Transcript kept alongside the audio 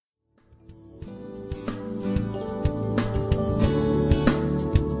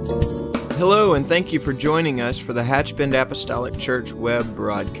Hello, and thank you for joining us for the Hatchbend Apostolic Church web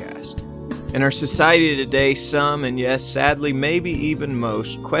broadcast. In our society today, some, and yes, sadly, maybe even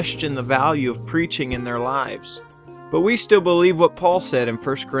most, question the value of preaching in their lives. But we still believe what Paul said in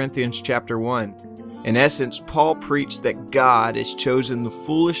 1 Corinthians chapter 1. In essence, Paul preached that God has chosen the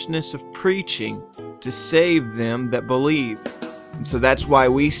foolishness of preaching to save them that believe. And so that's why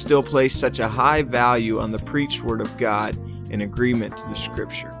we still place such a high value on the preached word of God in agreement to the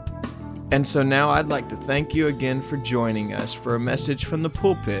Scripture. And so now I'd like to thank you again for joining us for a message from the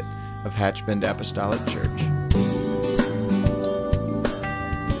pulpit of Hatchbend Apostolic Church.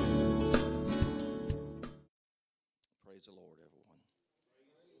 Praise the Lord, everyone.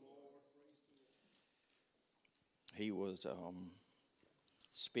 He was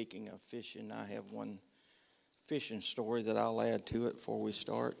speaking of fishing. I have one fishing story that I'll add to it before we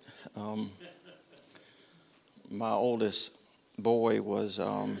start. My oldest boy was...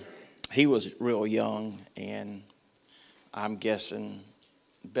 he was real young, and I'm guessing,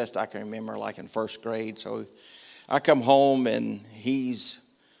 best I can remember, like in first grade. So I come home, and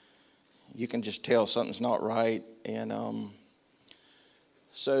you can just tell something's not right. And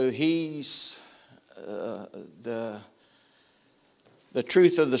so he's, the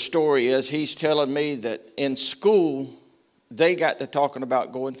truth of the story is he's telling me that in school, they got to talking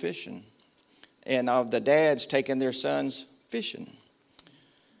about going fishing. And the dads taking their sons fishing.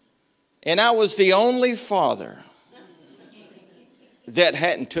 And I was the only father that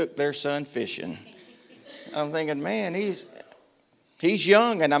hadn't took their son fishing. I'm thinking, man, he's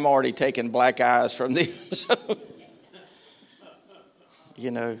young, and I'm already taking black eyes from them. So,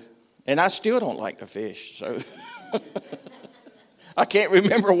 and I still don't like to fish. So I can't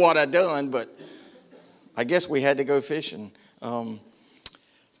remember what I done, but I guess we had to go fishing.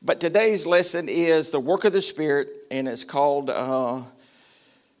 But today's lesson is the work of the Spirit, and it's called...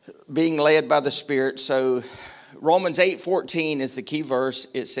 being led by the Spirit. So Romans 8:14 is the key verse.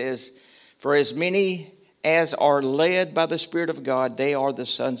 It says, "For as many as are led by the Spirit of God, they are the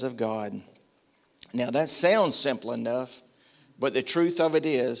sons of God." Now that sounds simple enough, but the truth of it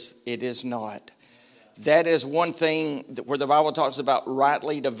is not. That is one thing where the Bible talks about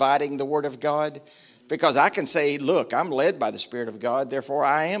rightly dividing the Word of God. Because I can say, look, I'm led by the Spirit of God, therefore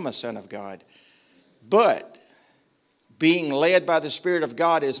I am a son of God. But being led by the Spirit of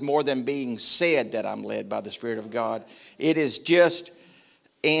God is more than being said that I'm led by the Spirit of God. It is just,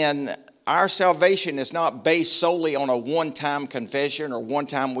 and our salvation is not based solely on a one-time confession or one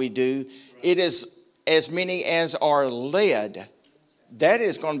time we do. It is as many as are led. That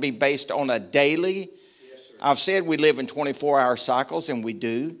is going to be based on a daily. I've said we live in 24-hour cycles, and we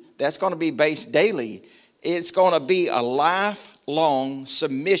do. That's going to be based daily. It's going to be a lifelong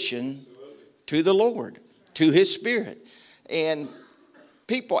submission to the Lord, to His Spirit. And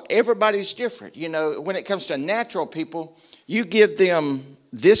people, everybody's different. When it comes to natural people, you give them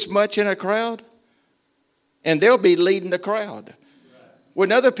this much in a crowd, and they'll be leading the crowd.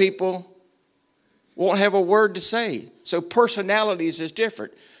 When other people won't have a word to say. So personalities is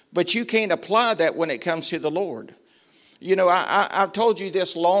different. But you can't apply that when it comes to the Lord. I've told you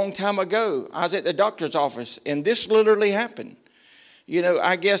this long time ago. I was at the doctor's office, and this literally happened.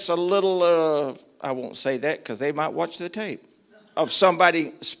 I guess a little, I won't say that because they might watch the tape, of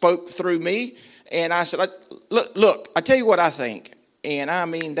somebody spoke through me. And I said, look, I tell you what I think. And I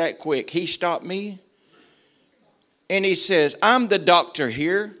mean that quick. He stopped me. And he says, I'm the doctor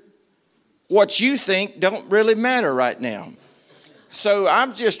here. What you think don't really matter right now. So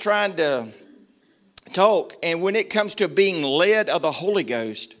I'm just trying to talk. And when it comes to being led of the Holy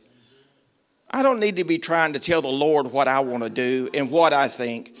Ghost, I don't need to be trying to tell the Lord what I want to do and what I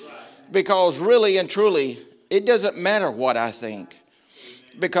think. Because really and truly, it doesn't matter what I think.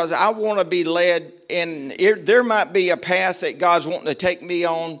 Because I want to be led, and there might be a path that God's wanting to take me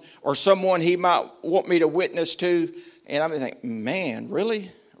on, or someone He might want me to witness to. And I'm thinking, man, really?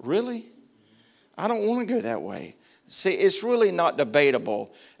 Really? I don't want to go that way. See, it's really not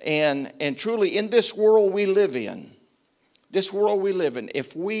debatable. And truly, in this world we live in,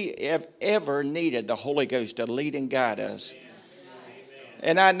 if we have ever needed the Holy Ghost to lead and guide us,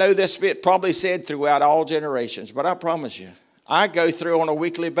 and I know this bit probably said throughout all generations, but I promise you, I go through on a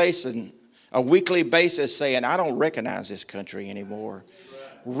weekly basis saying, I don't recognize this country anymore.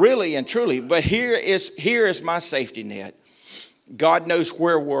 Really and truly. But here is my safety net. God knows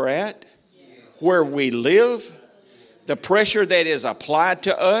where we're at, where we live, the pressure that is applied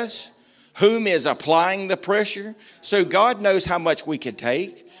to us, whom is applying the pressure. So God knows how much we can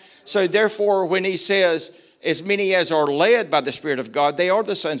take. So therefore, when He says, as many as are led by the Spirit of God, they are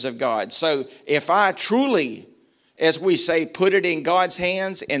the sons of God. So if I truly as we say, put it in God's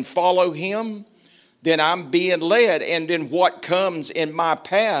hands and follow Him, then I'm being led. And then what comes in my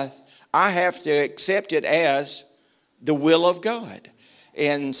path, I have to accept it as the will of God.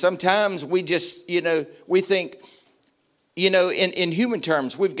 And sometimes we just, we think, in human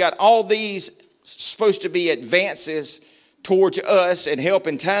terms, we've got all these supposed to be advances towards us and help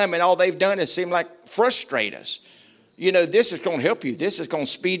in time, and all they've done is seem like frustrate us. This is going to help you. This is going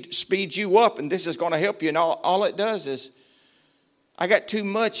to speed you up, and this is going to help you. And all it does is, I got too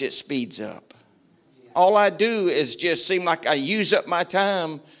much, it speeds up. All I do is just seem like I use up my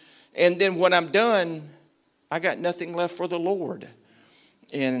time, and then when I'm done, I got nothing left for the Lord.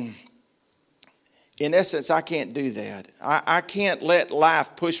 And in essence, I can't do that. I can't let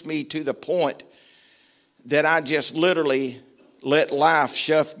life push me to the point that I just literally let life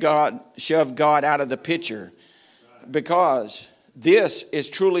shove God out of the picture. Because this is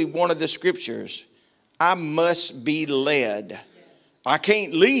truly one of the scriptures. I must be led. I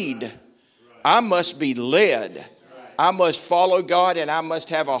can't lead. I must be led. I must follow God, and I must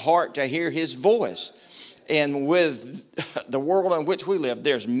have a heart to hear His voice. And with the world in which we live,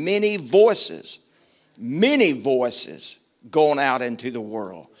 there's many voices going out into the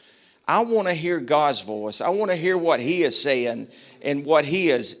world. I want to hear God's voice. I want to hear what He is saying and what He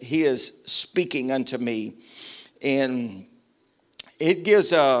is speaking unto me. And it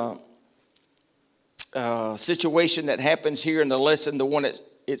gives a situation that happens here in the lesson, the one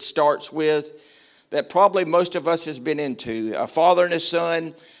it starts with, that probably most of us has been into. A father and a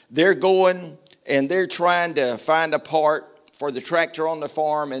son, they're going and they're trying to find a part for the tractor on the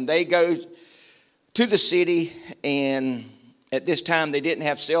farm, and they go to the city, and at this time they didn't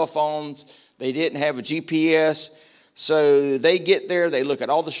have cell phones, they didn't have a GPS. So they get there, they look at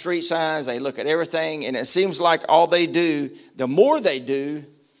all the street signs, they look at everything, and it seems like all they do, the more they do,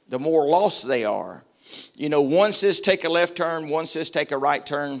 the more lost they are. One says take a left turn, one says take a right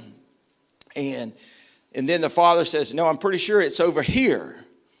turn, and then the father says, no, I'm pretty sure it's over here.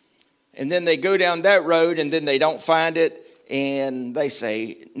 And then they go down that road, and then they don't find it, and they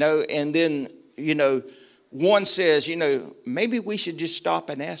say no, and then, one says, maybe we should just stop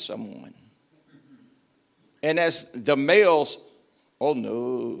and ask someone. And as the males, oh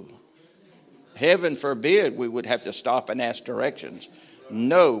no, heaven forbid we would have to stop and ask directions.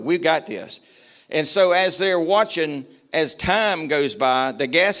 No, we've got this. And so as they're watching, as time goes by, the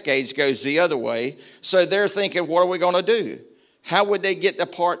gas gauge goes the other way. So they're thinking, what are we going to do? How would they get the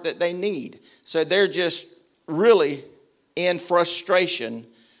part that they need? So they're just really in frustration.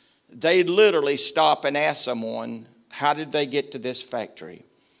 They literally stop and ask someone, how did they get to this factory?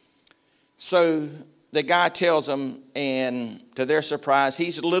 So the guy tells them, and to their surprise,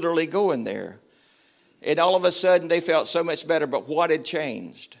 he's literally going there. And all of a sudden, they felt so much better. But what had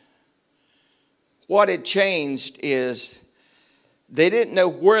changed? What had changed is they didn't know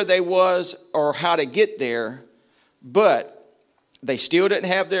where they was or how to get there, but they still didn't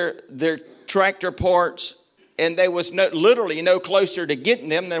have their tractor parts, and they was literally no closer to getting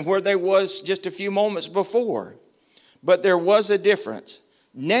them than where they was just a few moments before. But there was a difference.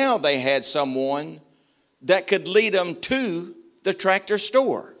 Now they had someone that could lead them to the tractor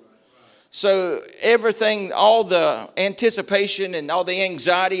store. So everything, all the anticipation and all the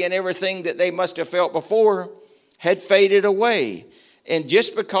anxiety and everything that they must have felt before had faded away. And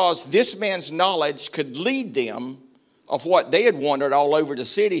just because this man's knowledge could lead them of what they had wandered all over the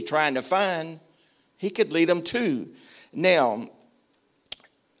city trying to find, he could lead them to. Now,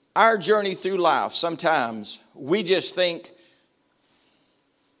 our journey through life, sometimes we just think,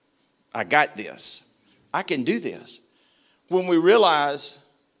 I got this. I can do this. When we realize,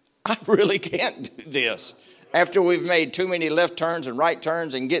 I really can't do this. After we've made too many left turns and right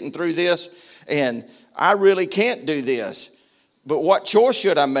turns and getting through this, and I really can't do this. But what choice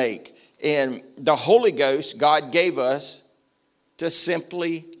should I make? And the Holy Ghost God gave us to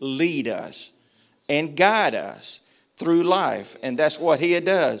simply lead us and guide us through life. And that's what He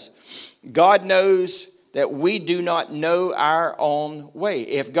does. God knows that we do not know our own way.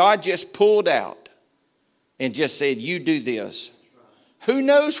 If God just pulled out and just said, you do this, who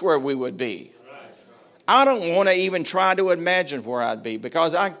knows where we would be? I don't want to even try to imagine where I'd be,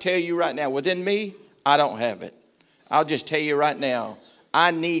 because I can tell you right now, within me, I don't have it. I'll just tell you right now,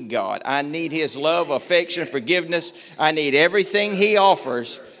 I need God. I need His love, affection, forgiveness. I need everything He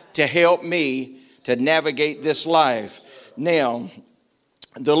offers to help me to navigate this life. Now,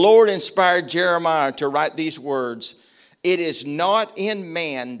 the Lord inspired Jeremiah to write these words. It is not in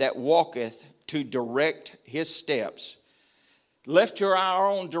man that walketh to direct his steps. Left to our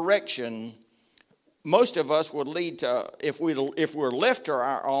own direction, most of us would lead to, if we're left to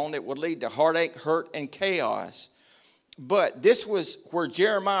our own, it would lead to heartache, hurt, and chaos. But this was where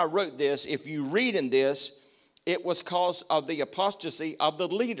Jeremiah wrote this. If you read in this, it was because of the apostasy of the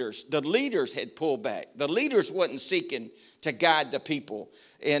leaders. The leaders had pulled back. The leaders wasn't seeking to guide the people.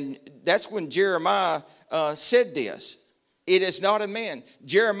 And that's when Jeremiah said this. It is not a man.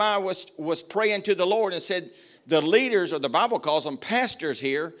 Jeremiah was praying to the Lord and said the leaders, or the Bible calls them pastors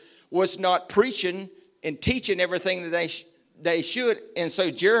here, was not preaching and teaching everything that they should. And so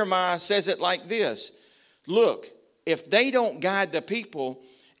Jeremiah says it like this. Look, if they don't guide the people,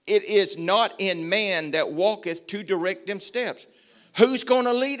 it is not in man that walketh to direct them steps. Who's going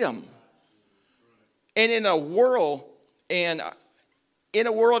to lead them? And in a world in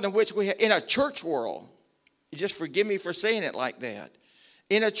which in a church world, just forgive me for saying it like that,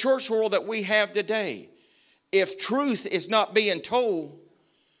 in a church world that we have today, if truth is not being told,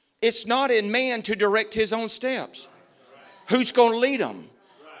 it's not in man to direct his own steps. Who's going to lead them?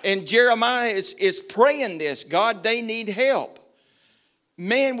 And Jeremiah is praying this. God, they need help.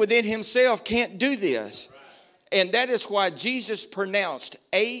 Man within himself can't do this. And that is why Jesus pronounced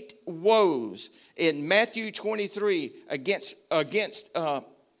 8 woes in Matthew 23 against the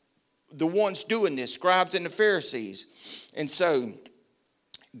ones doing this, scribes and the Pharisees. And so,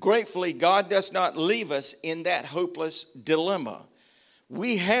 gratefully, God does not leave us in that hopeless dilemma.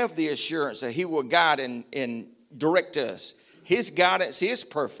 We have the assurance that he will guide and direct us. His guidance is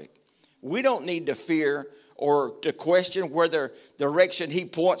perfect. We don't need to fear or to question whether direction he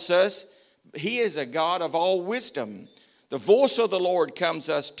points us. He is a God of all wisdom. The voice of the Lord comes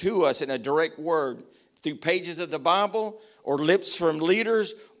to us in a direct word through pages of the Bible or lips from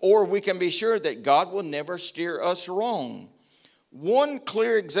leaders, or we can be sure that God will never steer us wrong. One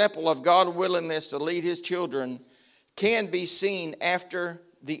clear example of God's willingness to lead his children can be seen after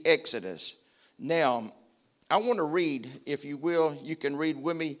the Exodus. Now, I want to read, if you will, you can read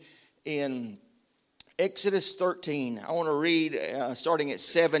with me in Exodus 13. I want to read starting at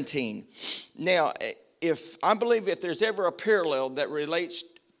 17. Now, I believe if there's ever a parallel that relates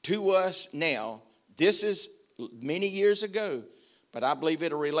to us now, this is many years ago, but I believe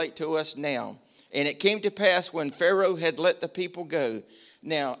it'll relate to us now. And it came to pass when Pharaoh had let the people go.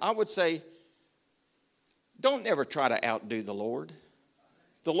 Now, I would say, don't ever try to outdo the Lord.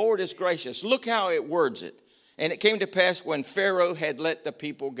 The Lord is gracious. Look how it words it. And it came to pass when Pharaoh had let the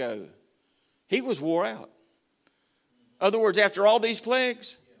people go. He was wore out. In other words, after all these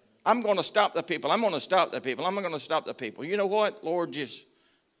plagues, I'm going to stop the people. I'm going to stop the people. I'm going to stop the people. You know what? Lord,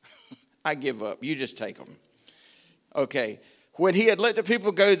 I give up. You just take them. Okay. When he had let the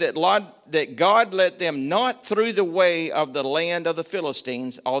people go, that God led them not through the way of the land of the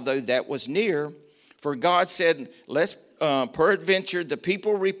Philistines, although that was near. For God said, lest peradventure the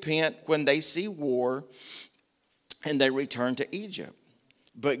people repent when they see war, and they return to Egypt.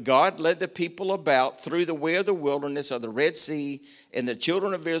 But God led the people about through the way of the wilderness of the Red Sea, and the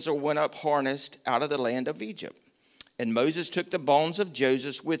children of Israel went up harnessed out of the land of Egypt. And Moses took the bones of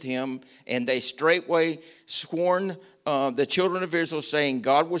Joseph with him, and they straightway sworn the children of Israel, saying,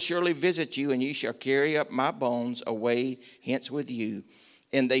 God will surely visit you, and ye shall carry up my bones away hence with you.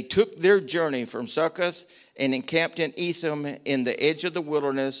 And they took their journey from Succoth and encamped in Etham in the edge of the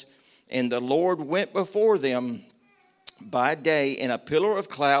wilderness. And the Lord went before them by day in a pillar of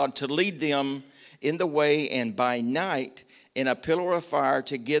cloud to lead them in the way, and by night in a pillar of fire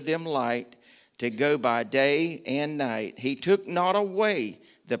to give them light, to go by day and night. He took not away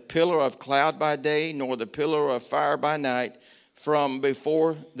the pillar of cloud by day, nor the pillar of fire by night from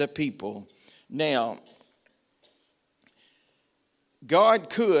before the people. Now, God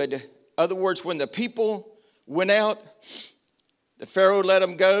could, in other words, when the people went out, the Pharaoh let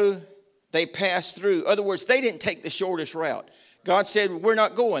them go, they passed through. In other words, they didn't take the shortest route. God said, we're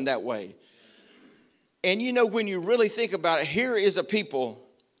not going that way. And you know, when you really think about it, here is a people,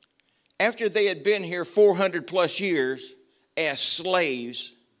 after they had been here 400 plus years as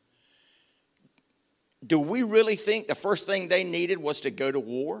slaves, do we really think the first thing they needed was to go to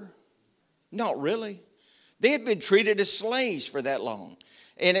war? Not really. They had been treated as slaves for that long.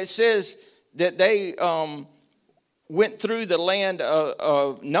 And it says that they went through the land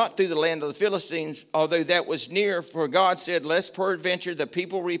not through the land of the Philistines, although that was near, for God said, lest peradventure the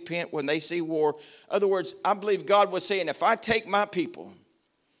people repent when they see war. In other words, I believe God was saying, if I take my people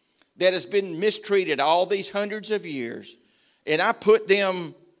that has been mistreated all these hundreds of years, and I put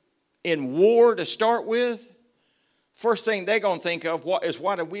them in war to start with, first thing they're going to think of is,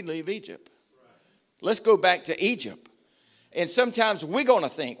 why did we leave Egypt? Let's go back to Egypt. And sometimes we're going to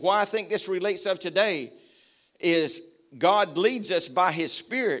think, why I think this relates to today is God leads us by his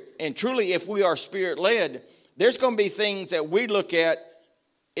Spirit. And truly, if we are Spirit-led, there's going to be things that we look at,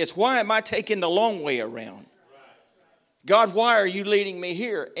 it's why am I taking the long way around? God, why are you leading me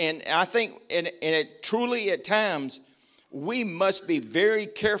here? And I think, and it truly at times, we must be very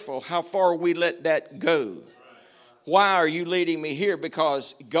careful how far we let that go. Why are you leading me here?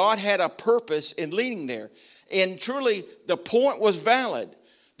 Because God had a purpose in leading there. And truly, the point was valid.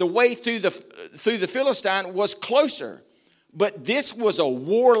 The way through the Philistine was closer. But this was a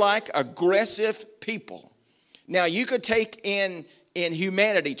warlike, aggressive people. Now, you could take in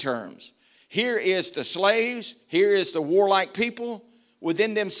humanity terms. Here is the slaves. Here is the warlike people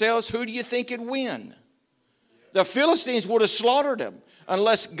within themselves. Who do you think would win? The Philistines would have slaughtered them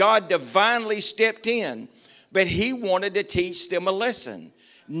unless God divinely stepped in. But he wanted to teach them a lesson.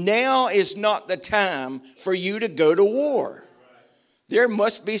 Now is not the time for you to go to war. There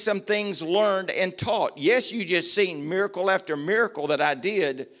must be some things learned and taught. Yes, you just seen miracle after miracle that I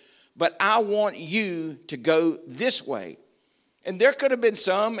did, but I want you to go this way. And there could have been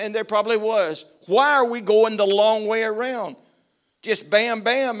some, and there probably was. Why are we going the long way around? Just bam,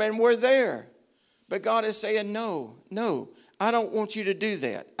 bam, and we're there. But God is saying, no, I don't want you to do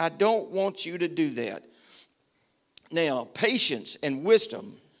that. I don't want you to do that. Now, patience and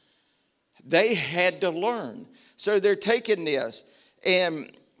wisdom, they had to learn. So they're taking this.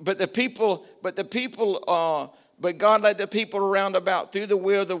 But God led the people around about through the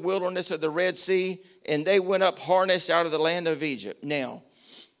wilderness of the Red Sea, and they went up harnessed out of the land of Egypt. Now,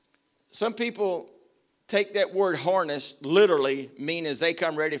 some people take that word harnessed literally, mean as they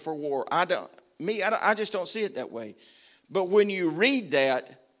come ready for war. I just don't see it that way. But when you read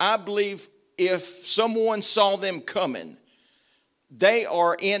that, I believe if someone saw them coming, they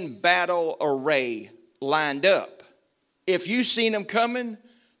are in battle array, lined up. If you seen them coming,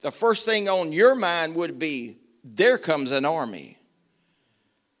 the first thing on your mind would be, there comes an army.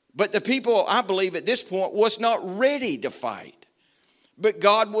 But the people, I believe at this point, was not ready to fight. But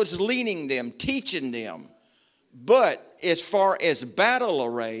God was leading them, teaching them. But as far as battle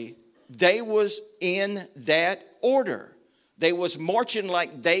array, they was in that order. They was marching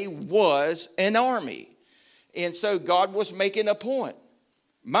like they was an army. And so God was making a point.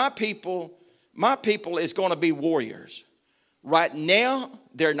 My people is going to be warriors. Right now,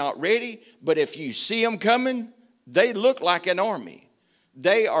 they're not ready, but if you see them coming, they look like an army.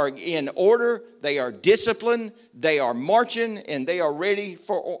 They are in order, they are disciplined, they are marching, and they are ready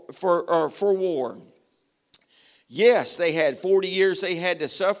for war. Yes, they had 40 years they had to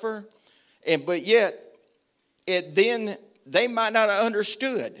suffer, but yet, then they might not have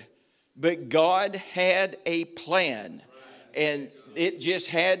understood, but God had a plan, and it just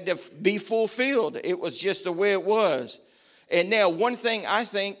had to be fulfilled. It was just the way it was. And now, one thing I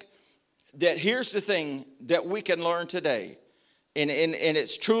think that here's the thing that we can learn today, and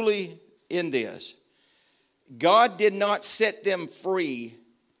it's truly in this. God did not set them free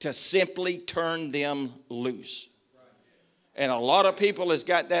to simply turn them loose. And a lot of people has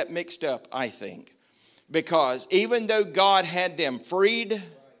got that mixed up, I think. Because even though God had them freed,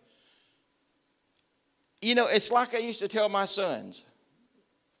 it's like I used to tell my sons,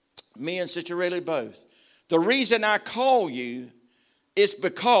 me and Sister Riley both. The reason I call you is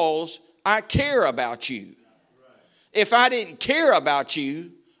because I care about you. If I didn't care about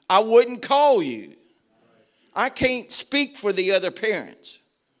you, I wouldn't call you. I can't speak for the other parents,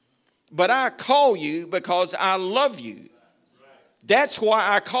 but I call you because I love you. That's why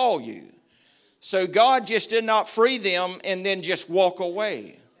I call you. So God just did not free them and then just walk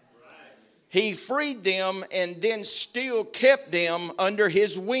away. He freed them and then still kept them under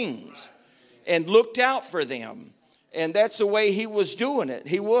his wings and looked out for them. And that's the way he was doing it.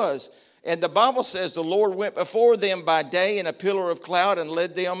 He was. And the Bible says the Lord went before them by day in a pillar of cloud and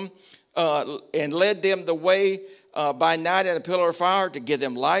led them the way by night in a pillar of fire to give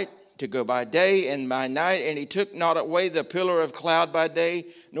them light to go by day and by night. And he took not away the pillar of cloud by day,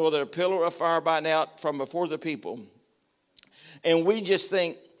 nor the pillar of fire by night from before the people. And we just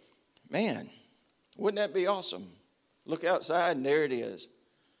think, man, wouldn't that be awesome? Look outside and there it is.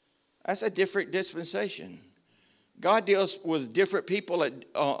 That's a different dispensation. God deals with different people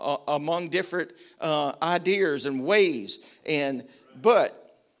among different ideas and ways. But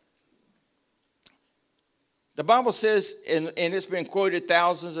the Bible says, and it's been quoted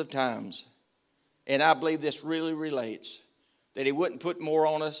thousands of times, and I believe this really relates, that he wouldn't put more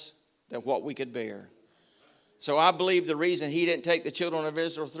on us than what we could bear. So I believe the reason he didn't take the children of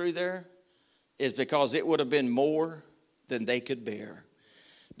Israel through there is because it would have been more than they could bear.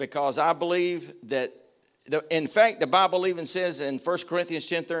 Because I believe that, in fact, the Bible even says in 1 Corinthians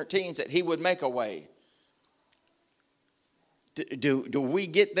 10:13 that he would make a way. Do we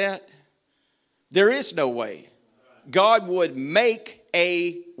get that? There is no way. God would make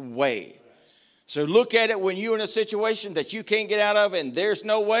a way. So look at it when you're in a situation that you can't get out of and there's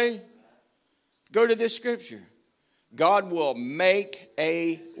no way. Go to this scripture. God will make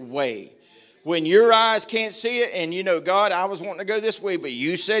a way. When your eyes can't see it and you know, God, I was wanting to go this way, but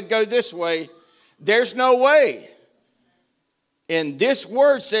you said go this way. There's no way. And this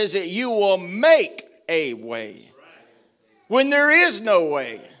word says that you will make a way. When there is no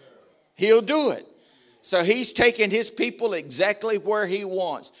way, he'll do it. So he's taking his people exactly where he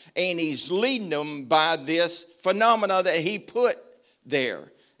wants. And he's leading them by this phenomena that he put there.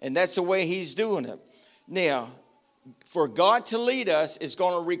 And that's the way he's doing it. Now, for God to lead us is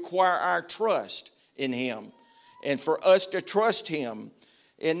going to require our trust in him. And for us to trust him.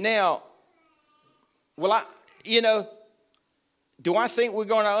 And now, do I think we're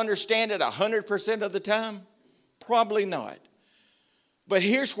going to understand it 100% of the time? Probably not. But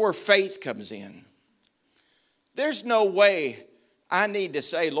here's where faith comes in. There's no way I need to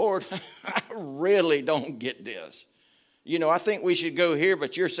say, Lord, I really don't get this. I think we should go here,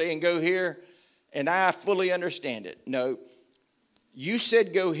 but you're saying go here, and I fully understand it. No, you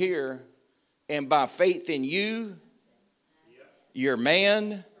said go here, and by faith in you, your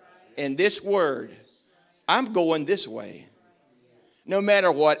man, and this word, I'm going this way. No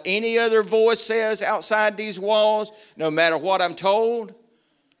matter what any other voice says outside these walls, no matter what I'm told,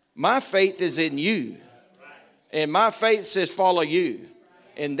 my faith is in you. And my faith says follow you.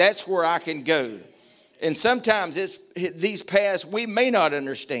 And that's where I can go. And sometimes these paths we may not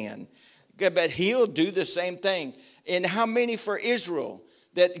understand. But he'll do the same thing. And how many for Israel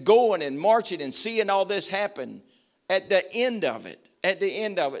that going and marching and seeing all this happen, at the end of it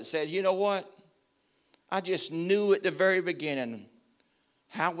said, you know what? I just knew at the very beginning,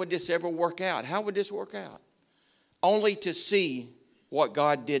 how would this ever work out? How would this work out? Only to see what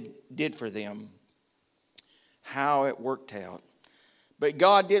God did for them. How it worked out. But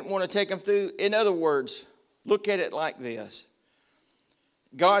God didn't want to take them through. In other words, look at it like this.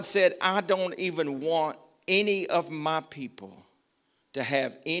 God said, I don't even want any of my people to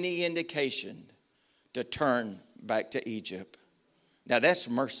have any indication to turn back to Egypt. Now that's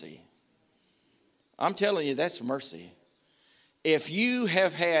mercy. I'm telling you, that's mercy. If you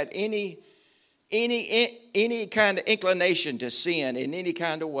have had any kind of inclination to sin in any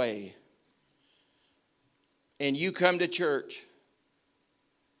kind of way, and you come to church,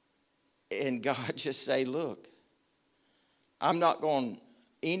 and God just say, look, I'm not going,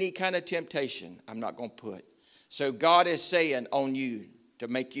 any kind of temptation, I'm not going to put. So God is saying on you to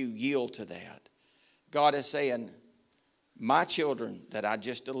make you yield to that. God is saying, my children that I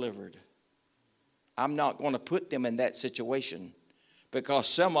just delivered, I'm not going to put them in that situation because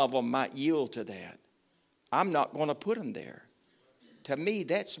some of them might yield to that. I'm not going to put them there. To me,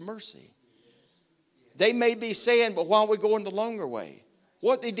 that's mercy. They may be saying, but why are we going the longer way?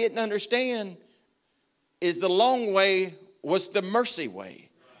 What they didn't understand is the long way was the mercy way.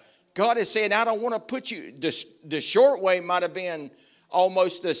 God is saying, I don't want to put you, the short way might have been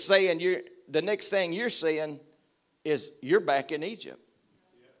almost the saying, the next thing you're saying is you're back in Egypt.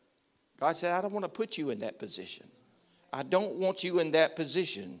 God said, I don't want to put you in that position. I don't want you in that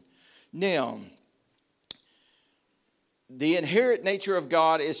position. Now, the inherent nature of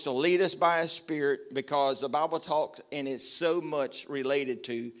God is to lead us by His Spirit because the Bible talks, and it's so much related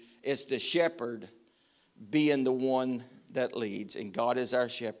to, it's the shepherd being the one that leads, and God is our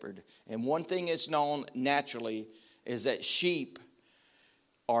shepherd. And one thing that's known naturally is that sheep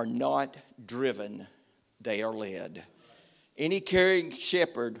are not driven, they are led. Any caring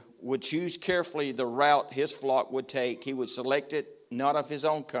shepherd would choose carefully the route his flock would take. He would select it not of his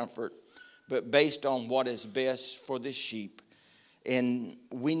own comfort, but based on what is best for the sheep. And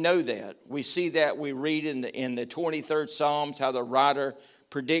we know that. We see that. We read in the 23rd Psalms how the writer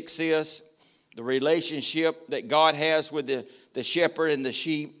predicts this, the relationship that God has with the shepherd and the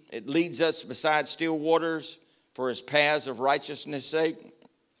sheep. It leads us beside still waters for His paths of righteousness' sake.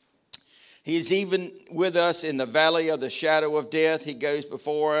 He is even with us in the valley of the shadow of death. He goes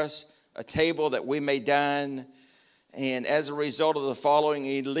before us, a table that we may dine. And as a result of the following,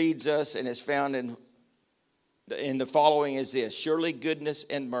 He leads us, and it's found in the following is this: surely goodness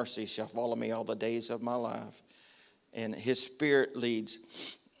and mercy shall follow me all the days of my life. And His Spirit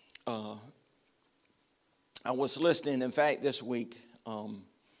leads. I was listening, in fact, this week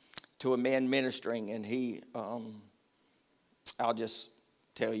to a man ministering, and he, I'll just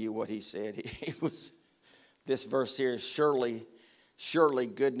tell you what he said. He was, this verse here is surely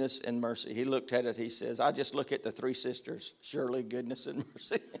goodness and mercy. He looked at it, he says, I just look at the three sisters, surely goodness and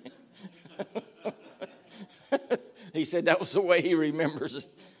mercy. He said that was the way he remembers it.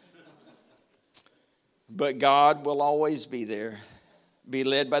 But God will always be there be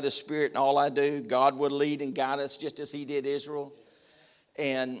led by the Spirit in all I do. God will lead and guide us just as he did Israel.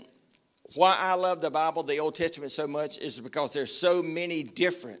 And why I love the Bible, the Old Testament, so much is because there's so many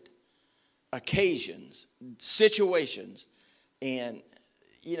different occasions, situations. And,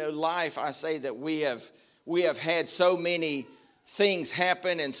 you know, life, I say that we have had so many things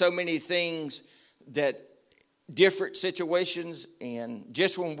happen and so many things that different situations. And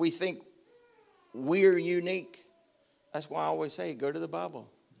just when we think we're unique, that's why I always say, go to the Bible.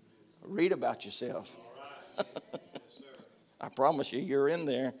 Read about yourself. I promise you, you're in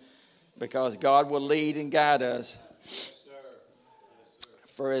there because God will lead and guide us.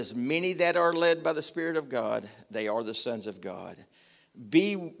 For as many that are led by the Spirit of God, they are the sons of God.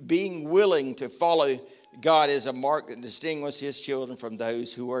 Being willing to follow God is a mark that distinguishes his children from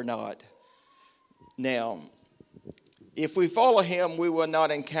those who are not. Now, if we follow him, we will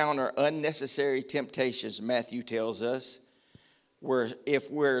not encounter unnecessary temptations, Matthew tells us. If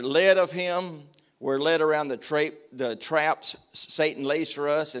we're led of him, we're led around the traps Satan lays for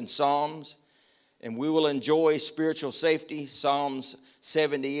us in Psalms, and we will enjoy spiritual safety. Psalms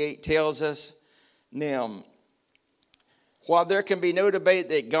 78 tells us. Now, while there can be no debate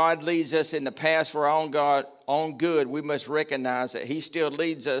that God leads us in the path for our own good, we must recognize that he still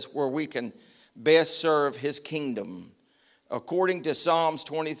leads us where we can best serve his kingdom. According to Psalms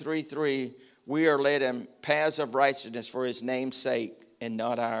 23:3, we are led in paths of righteousness for his name's sake and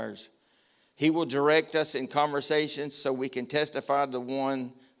not ours. He will direct us in conversations so we can testify to the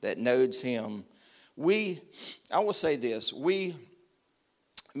one that knows him. I will say this, me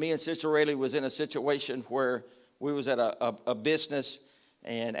and Sister Rayleigh was in a situation where we was at a business,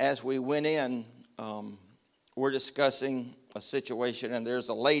 and as we went in, we're discussing a situation, and there's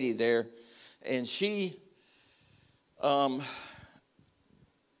a lady there, and she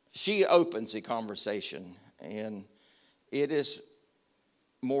opens the conversation, and it is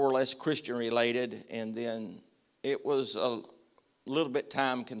more or less Christian related, and then it was a little bit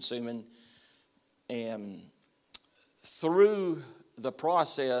time consuming, and through the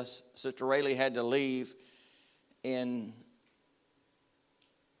process, Sister Rayleigh had to leave, and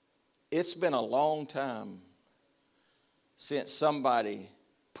it's been a long time since somebody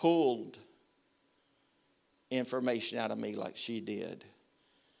pulled information out of me like she did.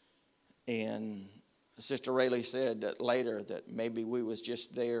 And Sister Rayleigh said that later that maybe we was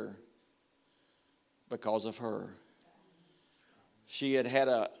just there because of her. She had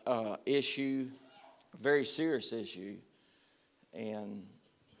a issue, a very serious issue, and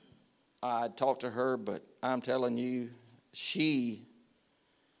I talked to her, but I'm telling you, she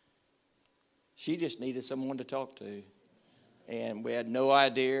just needed someone to talk to. And we had no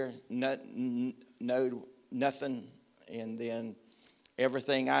idea, nothing. And then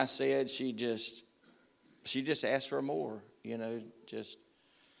everything I said, she just asked for more,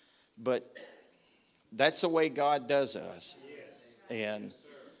 but that's the way God does us. Yes.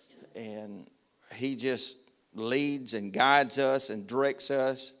 And he just leads and guides us and directs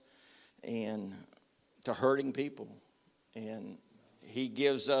us and to hurting people. And he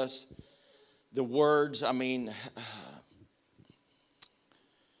gives us the words. I mean,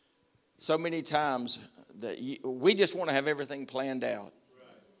 so many times that we just want to have everything planned out.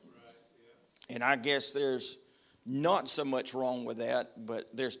 And I guess there's not so much wrong with that, but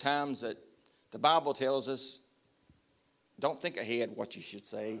there's times that the Bible tells us, don't think ahead what you should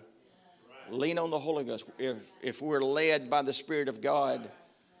say. Lean on the Holy Ghost. If we're led by the Spirit of God,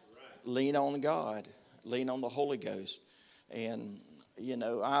 lean on God. Lean on the Holy Ghost. And,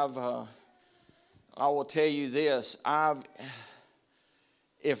 I will tell you this.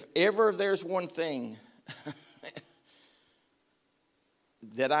 If ever there's one thing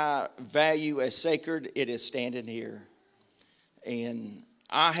that I value as sacred, it is standing here. And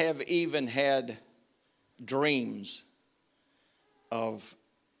I have even had dreams of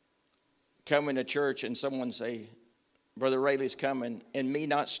coming to church and someone say, Brother Rayleigh's coming, and me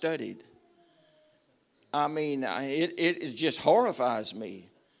not studied. I mean, it just horrifies me.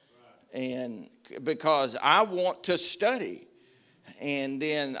 And because I want to study. And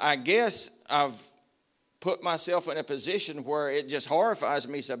then I guess I've put myself in a position where it just horrifies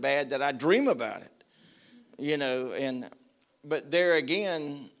me so bad that I dream about it, but there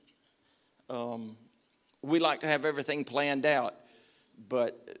again, we like to have everything planned out.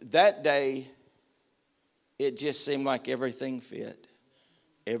 But that day, it just seemed like everything fit.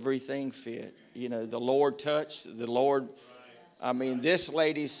 Everything fit. The Lord touched. The Lord, I mean, this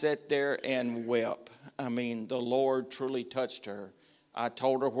lady sat there and wept. I mean, the Lord truly touched her. I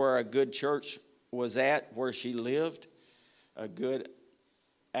told her where a good church was at, where she lived, a good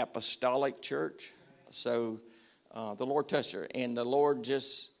apostolic church. So The Lord touched her, and the Lord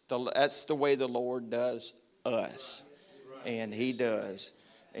that's the way the Lord does us, and He does.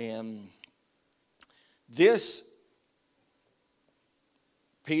 And this,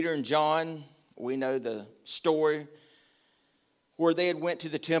 Peter and John, we know the story where they had went to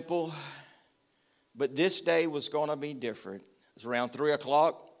the temple, but this day was going to be different. It was around 3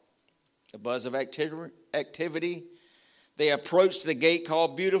 o'clock, a buzz of activity. They approached the gate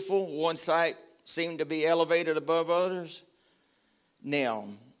called Beautiful. One side seemed to be elevated above others. Now,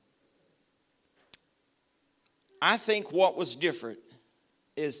 I think what was different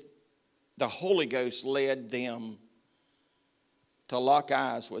is the Holy Ghost led them to lock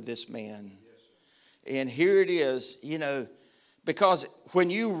eyes with this man. And here it is, because when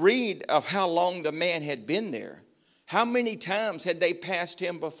you read of how long the man had been there, how many times had they passed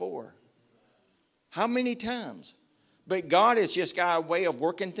him before? How many times? But God has just got a way of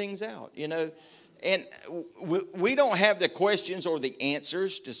working things out, And we don't have the questions or the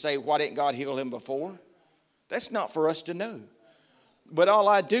answers to say, why didn't God heal him before? That's not for us to know. But all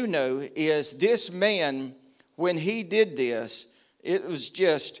I do know is this man, when he did this, it was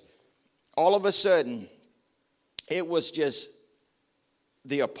just, all of a sudden, it was just,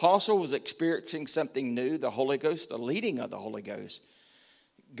 the apostle was experiencing something new, the Holy Ghost, the leading of the Holy Ghost.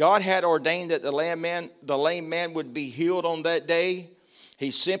 God had ordained that the lame man would be healed on that day.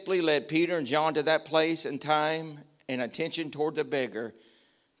 He simply led Peter and John to that place and time and attention toward the beggar.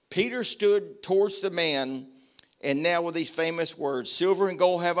 Peter stood towards the man, and now with these famous words, silver and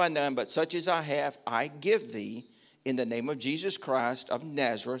gold have I none, but such as I have, I give thee. In the name of Jesus Christ of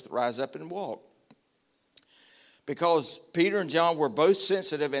Nazareth, rise up and walk. Because Peter and John were both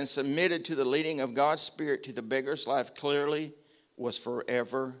sensitive and submitted to the leading of God's Spirit to the beggar's life, clearly was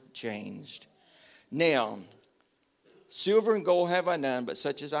forever changed. Now, silver and gold have I none, but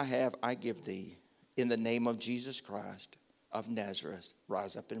such as I have, I give thee. In the name of Jesus Christ of Nazareth,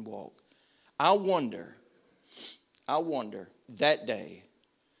 rise up and walk. I wonder that day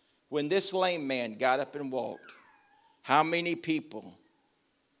when this lame man got up and walked, how many people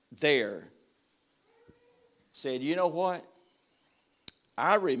there said, you know what?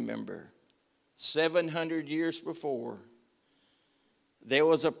 I remember 700 years before, there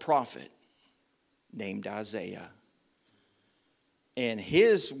was a prophet named Isaiah. And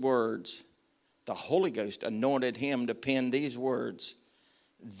his words, the Holy Ghost anointed him to pen these words.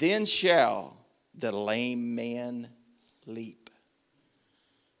 Then shall the lame man leap.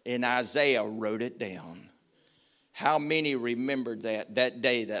 And Isaiah wrote it down. How many remembered that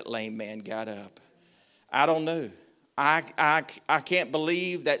day that lame man got up? I don't know. I can't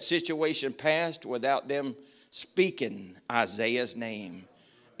believe that situation passed without them speaking Isaiah's name.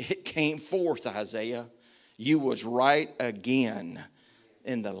 It came forth, Isaiah. You was right again.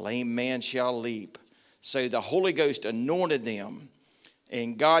 And the lame man shall leap. So the Holy Ghost anointed them.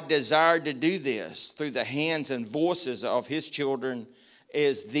 And God desired to do this through the hands and voices of his children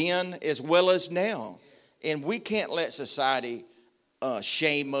as then as well as now. And we can't let society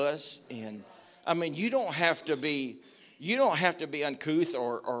shame us. And I mean, you don't have to be uncouth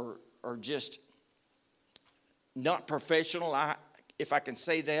or just not professional. If I can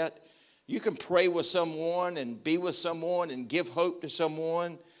say that, you can pray with someone and be with someone and give hope to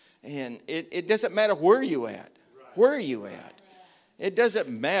someone. And it doesn't matter where you at. Where are you at? It doesn't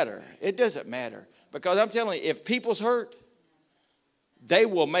matter. It doesn't matter. Because I'm telling you, if people's hurt, they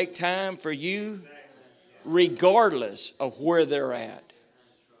will make time for you regardless of where they're at.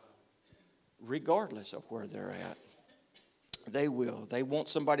 Regardless of where they're at. They will. They want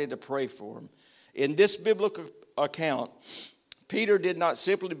somebody to pray for them. In this biblical account, Peter did not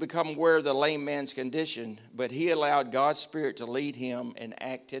simply become aware of the lame man's condition, but he allowed God's Spirit to lead him and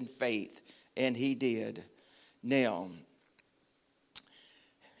act in faith. And he did. Now,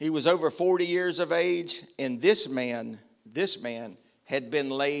 he was over 40 years of age, and this man had been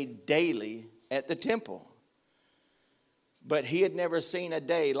laid daily at the temple. But he had never seen a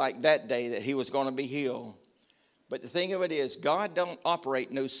day like that day that he was going to be healed. But the thing of it is, God don't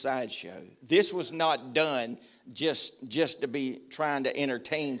operate no sideshow. This was not done just to be trying to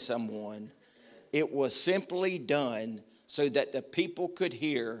entertain someone. It was simply done so that the people could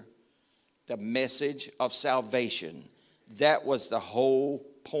hear the message of salvation. That was the whole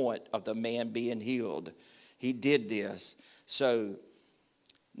point of the man being healed. He did this. So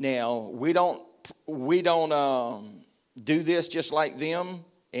now we don't do this just like them,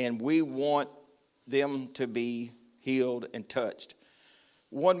 and we want them to be healed and touched.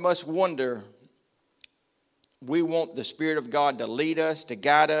 One must wonder, we want the Spirit of God to lead us, to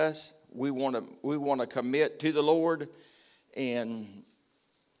guide us. We want to commit to the Lord. And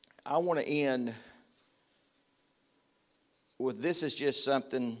I want to end well, this is just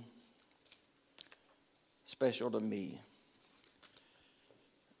something special to me.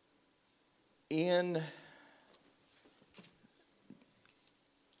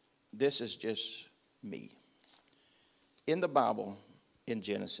 This is just me. In the Bible, in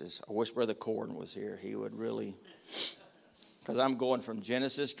Genesis, I wish Brother Corn was here. He would really, because I'm going from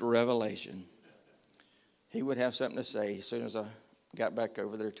Genesis to Revelation. He would have something to say as soon as I got back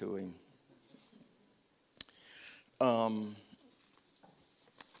over there to him.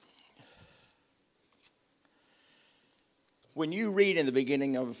 When you read in the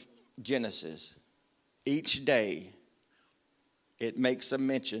beginning of Genesis, each day it makes a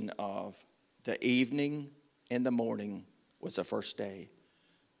mention of the evening and the morning was the first day.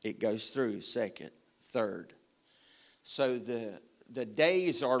 It goes through second, third. So the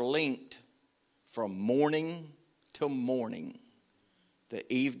days are linked from morning to morning. The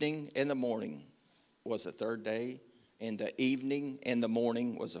evening and the morning was the third day, and the evening and the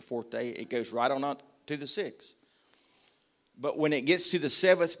morning was the fourth day. It goes right on up to the sixth. But when it gets to the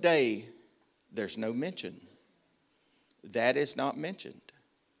seventh day, there's no mention. That is not mentioned.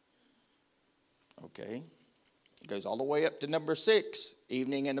 Okay? It goes all the way up to number 6.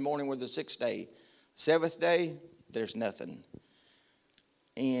 Evening and the morning were the sixth day. Seventh day, there's nothing.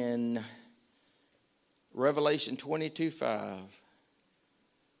 In Revelation 22:5,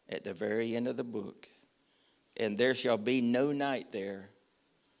 at the very end of the book, and there shall be no night there.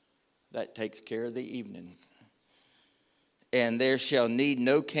 That takes care of the evening. And there shall need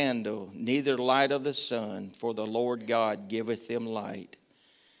no candle, neither light of the sun, for the Lord God giveth them light,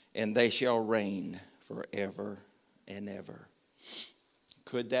 and they shall reign forever and ever.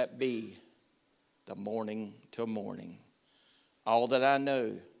 Could that be the morning till morning? All that I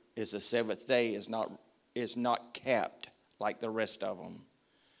know is the seventh day is not capped like the rest of them.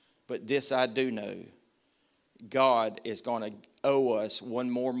 But this I do know. God is going to owe us one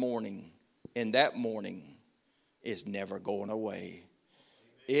more morning, and that morning is never going away.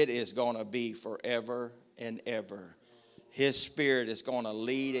 It is going to be forever and ever. His Spirit is going to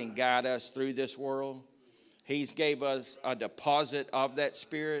lead and guide us through this world. He's gave us a deposit of that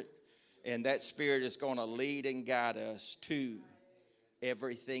Spirit, and that Spirit is going to lead and guide us to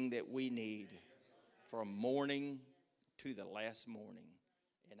everything that we need from morning to the last morning.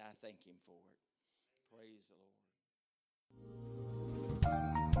 And I thank Him for it. Praise the Lord.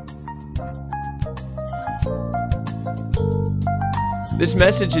 This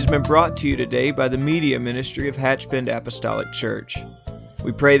message has been brought to you today by the media ministry of Hatchbend Apostolic Church.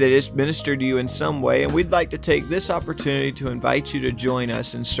 We pray that it's ministered to you in some way, and we'd like to take this opportunity to invite you to join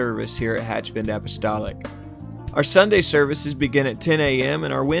us in service here at Hatchbend Apostolic. Our Sunday services begin at 10 a.m.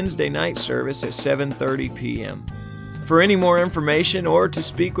 and our Wednesday night service at 7:30 p.m. For any more information or to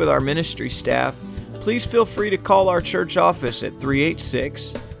speak with our ministry staff, please feel free to call our church office at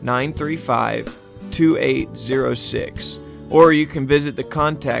 386-935-2806, or you can visit the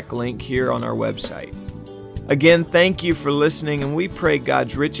contact link here on our website. Again, thank you for listening, and we pray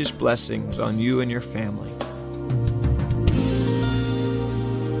God's richest blessings on you and your family.